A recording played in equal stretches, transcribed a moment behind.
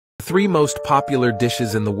Three most popular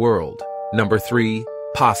dishes in the world. Number 3.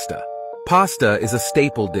 Pasta. Pasta is a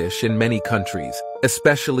staple dish in many countries,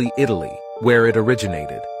 especially Italy, where it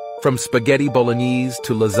originated. From spaghetti bolognese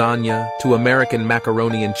to lasagna to American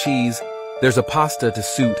macaroni and cheese, there's a pasta to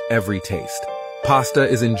suit every taste. Pasta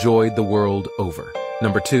is enjoyed the world over.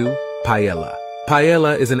 Number 2. Paella.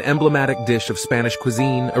 Paella is an emblematic dish of Spanish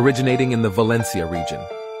cuisine originating in the Valencia region.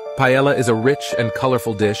 Paella is a rich and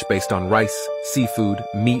colorful dish based on rice, seafood,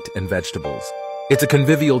 meat, and vegetables. It's a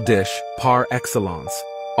convivial dish par excellence,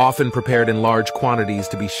 often prepared in large quantities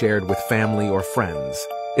to be shared with family or friends.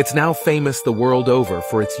 It's now famous the world over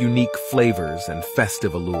for its unique flavors and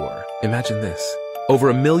festive allure. Imagine this.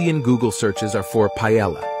 Over 1 million Google searches are for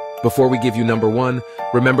paella. Before we give you number 1,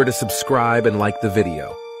 remember to subscribe and like the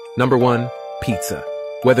video. Number 1, pizza.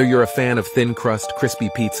 Whether you're a fan of thin crust,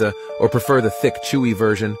 crispy pizza, or prefer the thick, chewy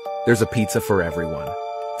version, there's a pizza for everyone.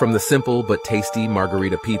 From the simple but tasty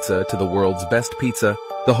margarita pizza to the world's best pizza,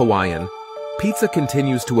 the Hawaiian, pizza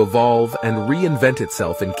continues to evolve and reinvent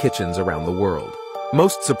itself in kitchens around the world.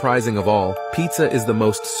 Most surprising of all, pizza is the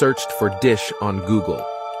most searched for dish on Google,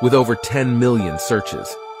 with over 10 million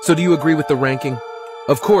searches. So do you agree with the ranking?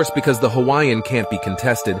 Of course, because the Hawaiian can't be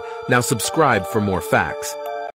contested, now subscribe for more facts.